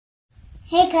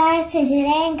Hey guys, so today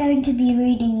I'm going to be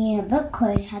reading you a book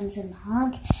called Handsome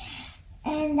Hog,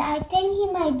 and I think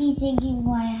you might be thinking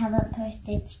why I haven't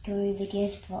posted story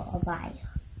videos for a while.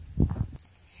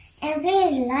 And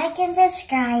please like and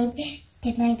subscribe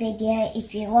to my video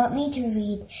if you want me to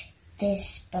read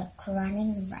this book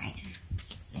running right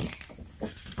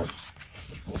now.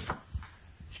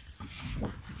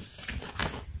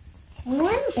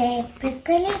 One day,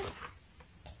 prickly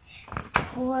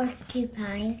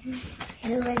porcupine,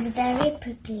 who was very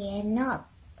prickly and not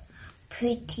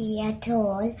pretty at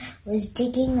all, was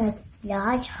digging a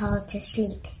large hole to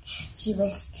sleep in. She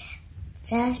was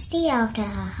thirsty after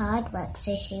her hard work,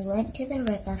 so she went to the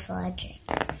river for a drink.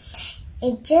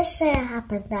 It just so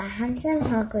happened that Handsome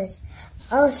Hog was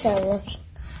also looking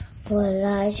for a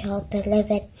large hole to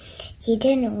live in. He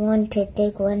didn't want to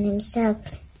dig one himself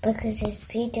because his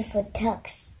beautiful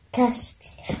tusks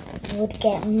would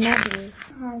get muddy.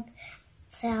 Hog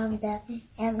found the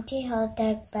empty hole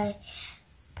dug by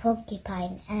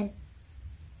Porcupine,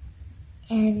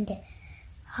 and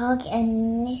Hog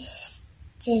and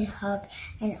Mr. Hog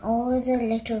and all the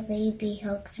little baby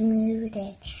hogs moved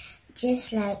in.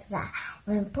 Just like that,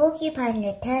 when Porcupine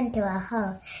returned to her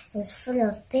hole, it was full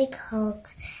of big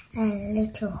hogs and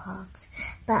little hogs.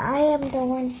 But I am the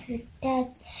one who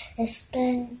dug the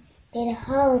stone in a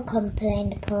hole,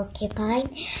 complained Porcupine.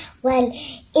 Well,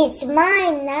 it's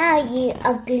mine now, you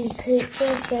ugly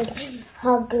creature, said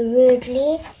Hog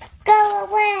rudely. Go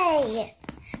away!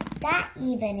 That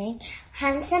evening,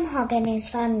 Handsome Hog and his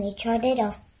family trotted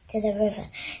off to the river.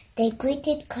 They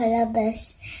greeted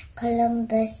Columbus,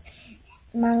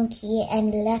 monkey,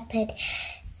 and leopard,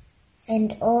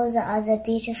 and all the other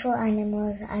beautiful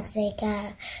animals as they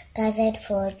gathered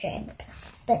for a drink.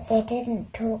 But they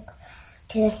didn't talk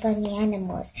to the funny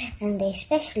animals, and they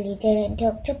especially didn't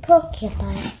talk to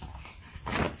Porcupine.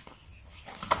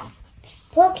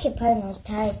 Porcupine was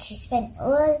tired. She spent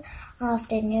all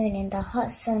afternoon in the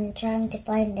hot sun trying to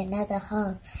find another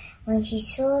hog. When she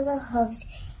saw the hogs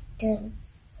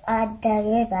at the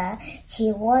river,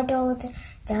 she waddled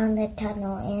down the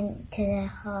tunnel into the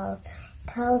hole,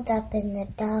 curled up in the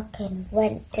dark, and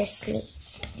went to sleep.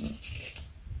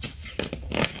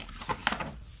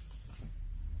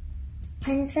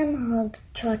 Handsome Hog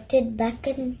trotted back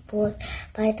and forth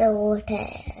by the water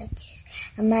edges,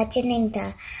 imagining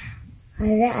the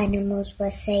other animals were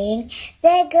saying,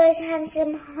 "There goes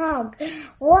Handsome Hog!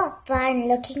 What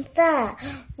fine-looking fur!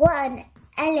 What an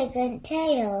elegant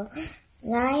tail!"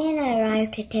 Lion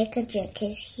arrived to take a drink.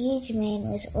 His huge mane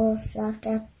was all fluffed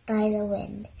up by the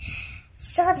wind.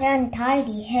 "Such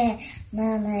untidy hair,"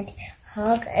 murmured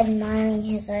Hog, admiring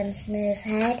his own smooth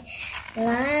head.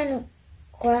 Lion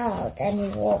growled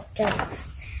and walked off.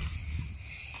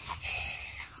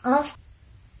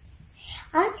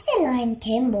 After Lion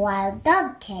came, Wild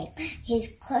Dog came. His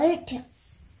coat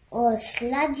all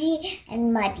sludgy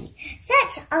and muddy.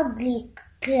 "Such ugly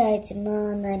clothes,"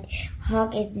 murmured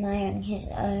Hog, admiring his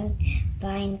own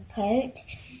fine coat.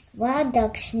 Wild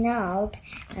Dog snarled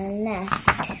and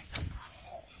left.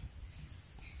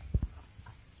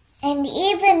 And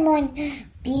even one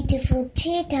beautiful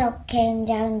Treetop came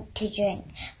down to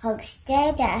drink. Hog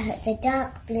stared at her, the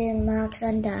dark blue marks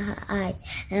under her eyes,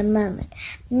 and murmured,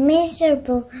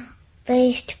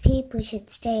 "Miserable-faced people should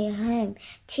stay home."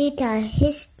 Cheetah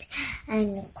hissed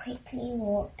and quickly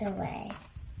walked away.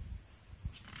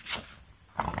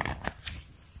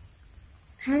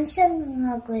 Handsome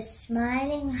Hog was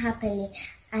smiling happily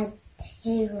at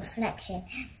his reflection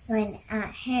when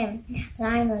at him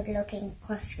Lion was looking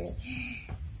crossly,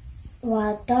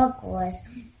 while Dog was.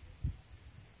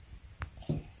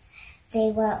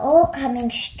 They were all coming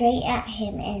straight at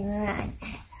him and ran.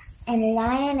 And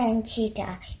Lion and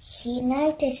Cheetah, he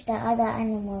noticed the other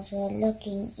animals were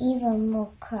looking even more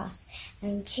cross,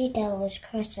 and Cheetah was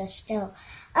crosser still.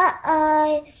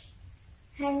 "Uh-oh,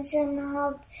 Handsome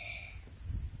Hog,"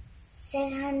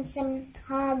 said Handsome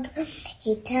Hog.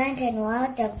 He turned and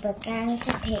Wild Dog began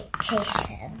to chase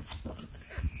him.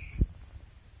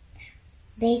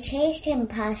 They chased him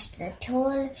past the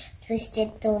tall,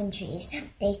 twisted thorn trees.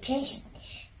 They chased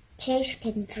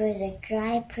him through the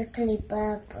dry, prickly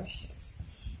burr bushes.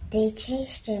 They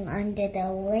chased him under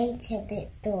the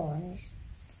wait-a-bit thorns.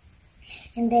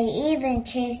 And they even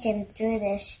chased him through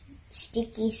the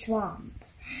sticky swamp.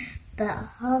 But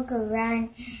Hog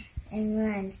ran and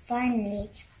ran.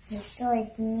 Finally, he saw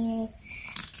his new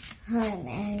home,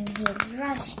 and he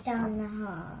rushed down the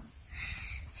hall.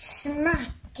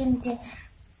 Smack into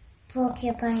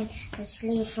Porcupine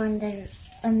asleep on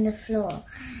the floor.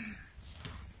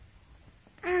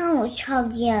 "Ouch!"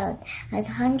 Hog yelled as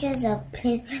hundreds of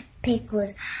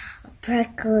prickles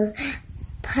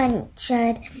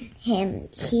punctured him,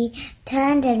 he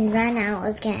turned and ran out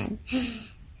again.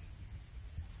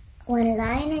 When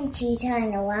Lion and Cheetah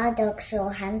and the wild dog saw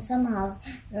Handsome Hog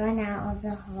run out of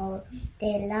the hole,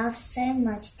 they laughed so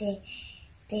much they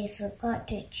forgot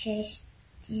to chase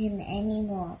him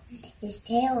anymore. His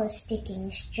tail was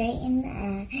sticking straight in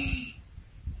the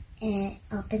air,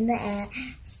 up in the air,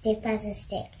 stiff as a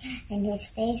stick, and his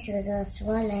face was all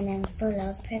swollen and full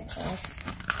of prickles.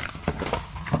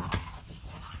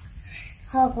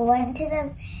 Hog went to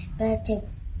the bird to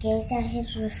gaze at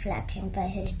his reflection, but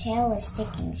his tail was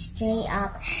sticking straight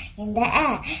up in the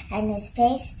air, and his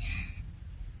face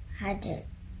had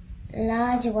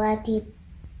large, warty,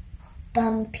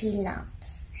 bumpy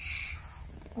lumps.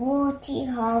 Warty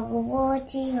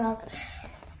Hog,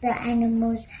 the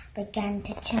animals began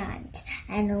to chant,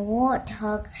 and a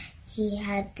warthog he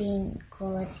had been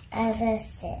called ever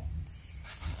since.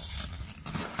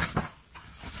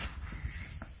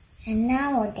 And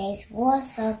nowadays,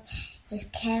 warthog is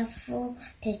careful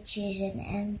to choose an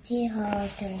empty hole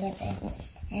to live in,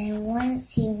 and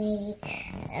once he made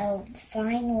a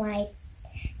fine wide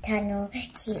tunnel,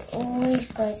 he always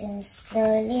goes in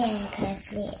slowly and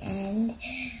carefully and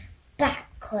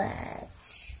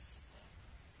backwards.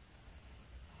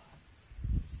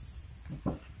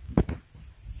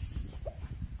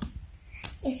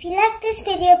 If you like this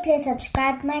video, please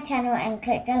subscribe to my channel and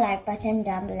click the like button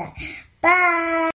down below. Bye!